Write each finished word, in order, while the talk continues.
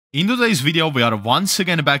In today's video, we are once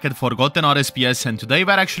again back at RSPS, and today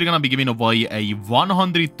we're actually gonna be giving away a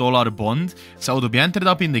 $100 bond. So to be entered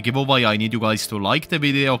up in the giveaway, I need you guys to like the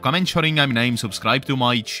video, comment sharing my name, subscribe to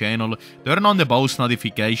my channel, turn on the post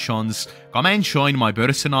notifications, comment join my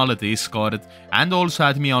personal Discord, and also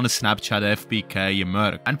add me on Snapchat FPK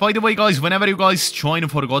Merk. And by the way guys, whenever you guys join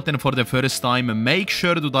Forgotten for the first time, make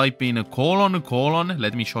sure to type in ::,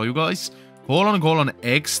 let me show you guys.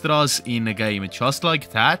 :extras in the game, just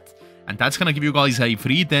like that, and that's gonna give you guys a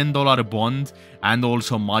free $10 bond and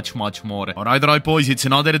also much more. Alright boys, it's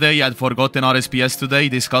another day at RSPS today.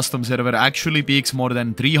 This custom server actually peaks more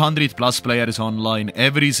than 300 plus players online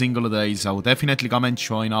every single day, so definitely come and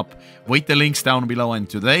join up with the links down below. And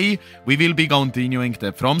today we will be continuing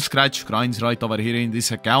the from scratch grinds right over here in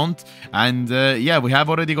this account, and yeah, we have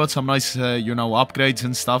already got some nice you know, upgrades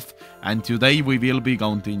and stuff, and today we will be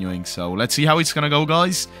continuing. So let's see how it's gonna go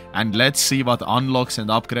guys, and let's see what unlocks and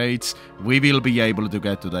upgrades we will be able to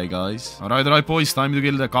get today guys. Alright boys, time to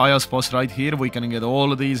kill the chaos boss right here. We can get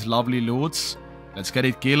all of these lovely loots. Let's get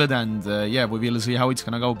it killed, and yeah, we will see how it's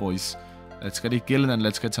gonna go boys. Let's get it killed and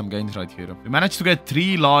let's get some gains right here. We managed to get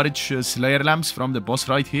 3 large slayer lamps from the boss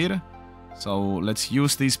right here, so let's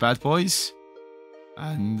use these bad boys.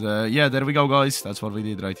 And yeah, there we go guys, that's what we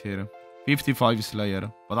did right here. 55 slayer.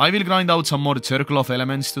 But I will grind out some more circle of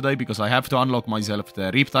elements today, because I have to unlock myself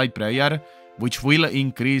the RIPTIDE prayer, which will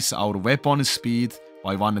increase our weapon speed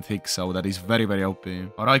by 1 tick, so that is very OP.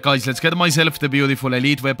 Alright guys, let's get myself the beautiful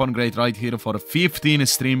elite weapon grade right here for 15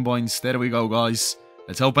 stream points. There we go guys.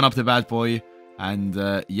 Let's open up the bad boy, and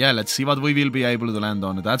yeah, let's see what we will be able to land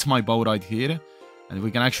on. That's my bow right here, and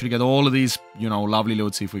we can actually get all of these, you know, lovely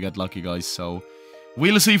loots if we get lucky guys. So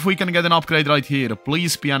we'll see if we can get an upgrade right here.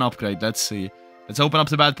 Please be an upgrade. Let's see. Let's open up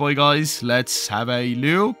the bad boy guys. Let's have a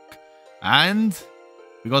look, and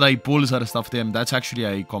we got a pulsar stuffed M. That's actually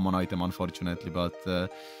a common item, unfortunately. But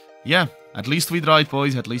yeah, at least we tried,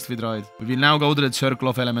 boys. At least we tried. We will now go to the Circle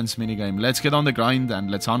of Elements minigame. Let's get on the grind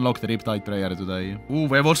and let's unlock the RIPTIDE prayer today. Ooh,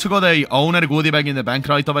 we've also got a owner goodie bag in the bank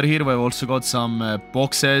right over here. We've also got some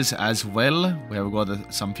boxes as well. We have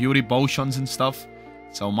got some fury potions and stuff.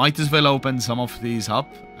 So might as well open some of these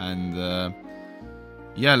up. And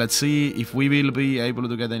yeah, let's see if we will be able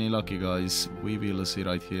to get any lucky, guys. We will see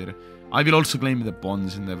right here. I will also claim the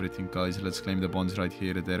bonds and everything, guys. Let's claim the bonds right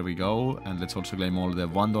here. There we go. And let's also claim all the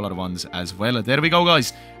 $1 ones as well. There we go,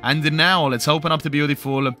 guys. And now let's open up the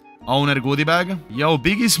beautiful owner goodie bag. Yo,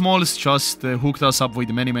 Biggie Smalls just hooked us up with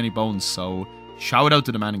many bones. So shout out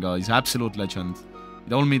to the man, guys. Absolute legend. He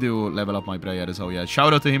told me to level up my prayer. So yeah,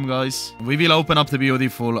 shout out to him, guys. We will open up the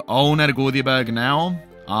beautiful owner goodie bag now.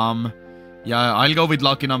 Yeah, I'll go with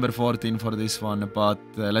lucky number 14 for this one, but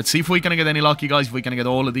let's see if we can get any lucky, guys. We can get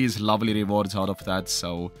all of these lovely rewards out of that,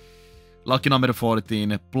 so lucky number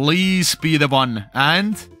 14, please be the one.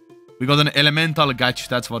 And we got an elemental gadget.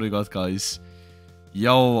 That's what we got, guys.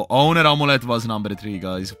 Yo, owner amulet was number 3,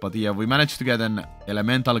 guys, but yeah, we managed to get an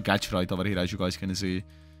elemental gadget right over here, as you guys can see.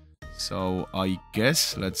 So I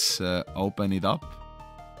guess let's open it up,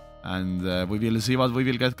 and we will see what we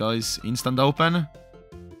will get, guys. Instant open.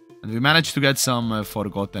 And we managed to get some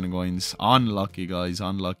forgotten coins. Unlucky, guys.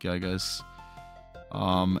 Unlucky, I guess.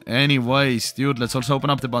 Anyways, dude, let's also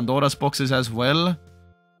open up the Pandora's boxes as well.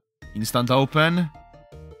 Instant open.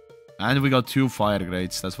 And we got 2 fire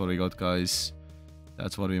grades. That's what we got, guys.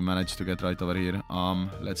 That's what we managed to get right over here.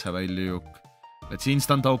 Let's have a look. Let's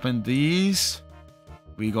instant open these.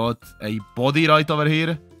 We got a body right over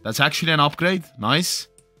here. That's actually an upgrade. Nice.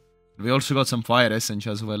 We also got some fire essence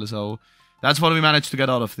as well, so that's what we managed to get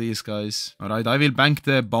out of these, guys. Alright, I will bank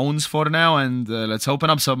the bones for now, and let's open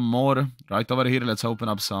up some more. Right over here, let's open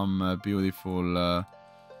up some beautiful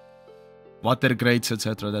water crates,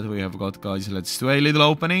 etc. that we have got, guys. Let's do a little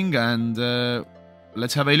opening, and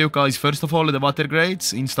let's have a look, guys. First of all, the water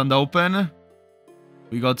crates, instant open.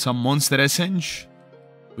 We got some monster essence.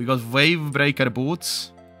 We got wave breaker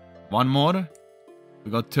boots. 1 more. We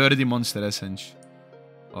got 30 monster essence.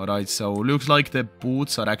 Alright, so looks like the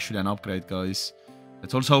boots are actually an upgrade, guys.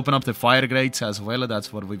 Let's also open up the fire grates as well.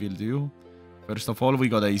 That's what we will do. First of all, we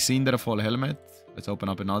got a Cinderfall helmet. Let's open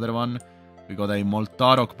up another one. We got a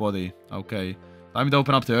Moltarok body. Okay. Time to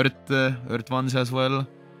open up the earth ones as well.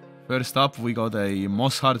 First up, we got a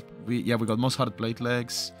Mosshard. We got Mosshard plate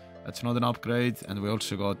legs. That's not an upgrade. And we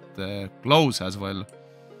also got the gloves as well.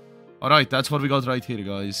 Alright, that's what we got right here,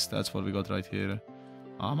 guys. That's what we got right here.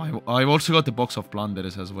 I've also got the box of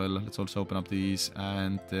plunders as well. Let's also open up these,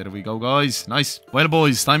 and there we go, guys. Nice. Well,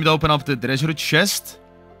 boys, time to open up the treasure chest,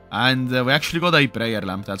 and we actually got a prayer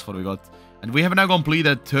lamp. That's what we got, and we have now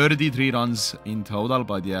completed 33 runs in total.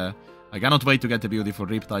 But yeah, I cannot wait to get the beautiful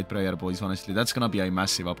Riptide prayer, boys, honestly. That's gonna be a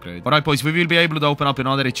massive upgrade. Alright, boys, we will be able to open up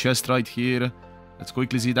another chest right here. Let's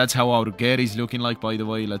quickly see. That's how our gear is looking like, by the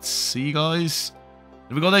way. Let's see, guys.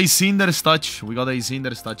 We got a Cinder's touch. We got a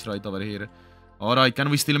Cinder's touch right over here. Alright, can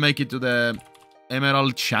we still make it to the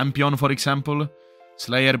Emerald Champion, for example?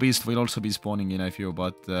 Slayer Beast will also be spawning in a few,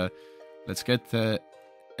 but let's get the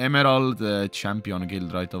Emerald Champion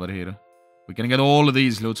guild right over here. We can get all of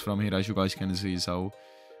these loots from here, as you guys can see, so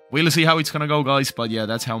we'll see how it's gonna go, guys, but yeah,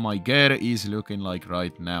 that's how my gear is looking like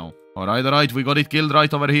right now. Alright, we got it killed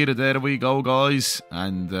right over here. There we go, guys,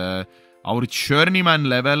 and our journeyman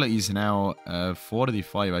level is now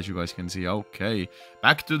 45, as you guys can see. Okay,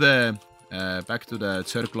 back to the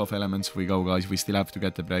circle of elements we go, guys. We still have to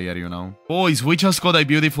get the prayer, you know. Boys, we just got a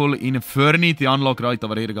beautiful Infernity unlock right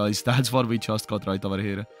over here, guys. That's what we just got right over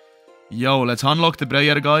here. Yo, let's unlock the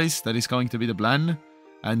prayer, guys. That is going to be the plan.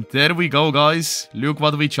 And there we go, guys. Look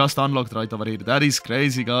what we just unlocked right over here. That is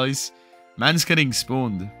crazy, guys. Man's getting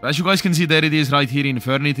spooned. As you guys can see, there it is right here.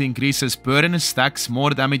 Infernity increases burn, stacks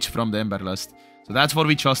more damage from the Emberlust. So that's what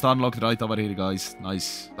we just unlocked right over here, guys.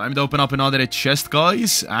 Nice. Time to open up another chest,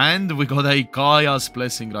 guys. And we got a Kaya's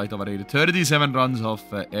Blessing right over here. 37 runs of,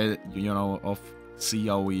 you know, of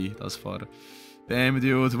COE thus far. Damn,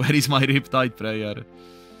 dude. Where is my Riptide prayer?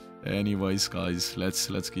 Anyways, guys,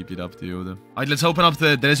 let's keep it up, dude. Alright, let's open up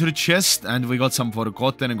the desert chest, and we got some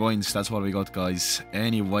forgotten coins. That's what we got, guys.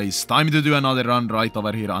 Anyways, time to do another run right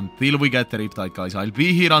over here until we get the Riptide, guys. I'll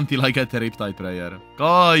be here until I get the Riptide prayer.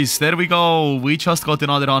 Guys, there we go. We just got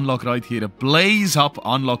another unlock right here. Blaze up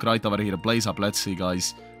unlock right over here. Blaze up. Let's see,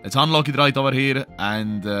 guys. Let's unlock it right over here,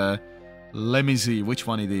 and let me see which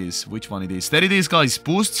one it is. Which one it is. There it is, guys.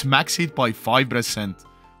 Boosts max hit by 5%.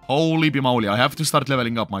 Holy bimoly, I have to start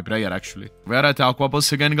leveling up my prayer, actually. We are at the Aqua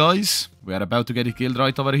Boss again, guys. We are about to get it killed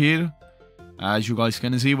right over here. As you guys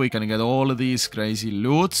can see, we can get all of these crazy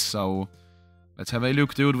loots. So, let's have a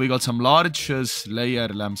look, dude. We got some large Slayer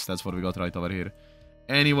lamps. That's what we got right over here.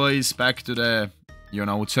 Anyways, back to the, you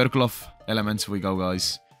know, circle of elements we go,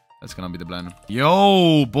 guys. That's gonna be the plan.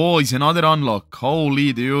 Yo, boys, another unlock.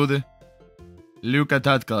 Holy, dude. Look at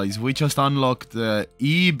that, guys. We just unlocked the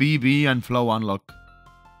EBB and flow unlock.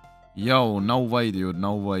 Yo, no way, dude,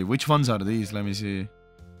 no way. Which ones are these? Let me see.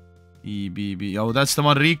 EBB. Yo, that's the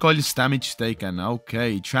one. Recoils damage taken.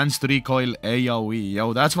 Okay, chance to recoil AoE.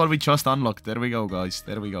 Yo, that's what we just unlocked. There we go, guys.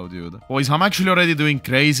 There we go, dude. Boys, I'm actually already doing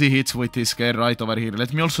crazy hits with this gear right over here.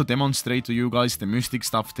 Let me also demonstrate to you guys the Mystic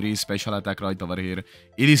Stuff 3 special attack right over here.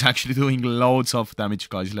 It is actually doing loads of damage,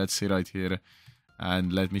 guys. Let's see right here.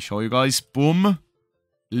 And let me show you guys. Boom.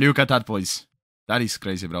 Look at that, boys. That is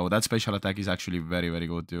crazy, bro. That special attack is actually very, very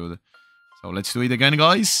good, dude. So let's do it again,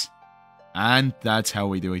 guys. And that's how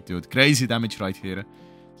we do it, dude. Crazy damage right here.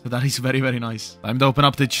 So that is very, very nice. Time to open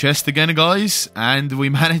up the chest again, guys. And we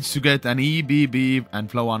managed to get an EBB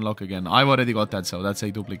and flow unlock again. I've already got that, so that's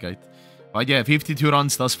a duplicate. But yeah, 52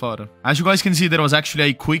 runs thus far. As you guys can see, there was actually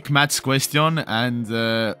a quick maths question.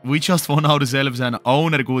 And we just won ourselves an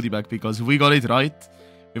owner goodie bag because we got it right.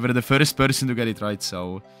 We were the first person to get it right,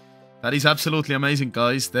 so that is absolutely amazing,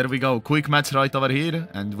 guys. There we go. Quick match right over here.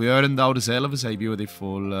 And we earned ourselves a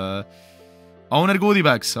beautiful owner goodie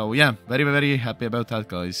bag. So yeah, very, very happy about that,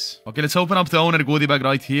 guys. Okay, let's open up the owner goodie bag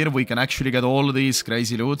right here. We can actually get all of these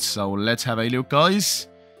crazy loots. So let's have a look, guys.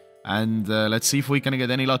 And let's see if we can get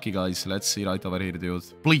any lucky, guys. Let's see right over here,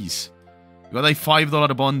 dude. Please. We got a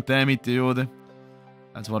 $5 bond. Damn it, dude.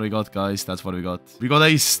 That's what we got, guys. That's what we got. We got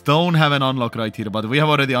a Stone Heaven unlock right here. But we have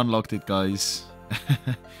already unlocked it, guys.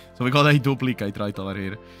 So we got a duplicate right over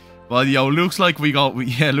here. But yo, looks like we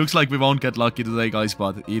won't get lucky today, guys,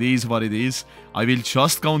 but it is what it is. I will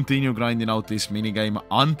just continue grinding out this minigame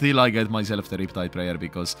until I get myself the Riptide prayer,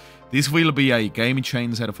 because this will be a game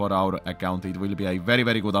changer for our account. It will be a very,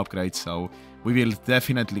 very good upgrade, so we will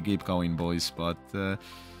definitely keep going, boys. But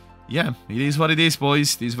yeah, it is what it is,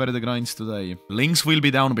 boys. These were the grinds today. Links will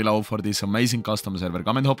be down below for this amazing custom server.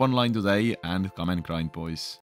 Come and hop online today and come and grind, boys.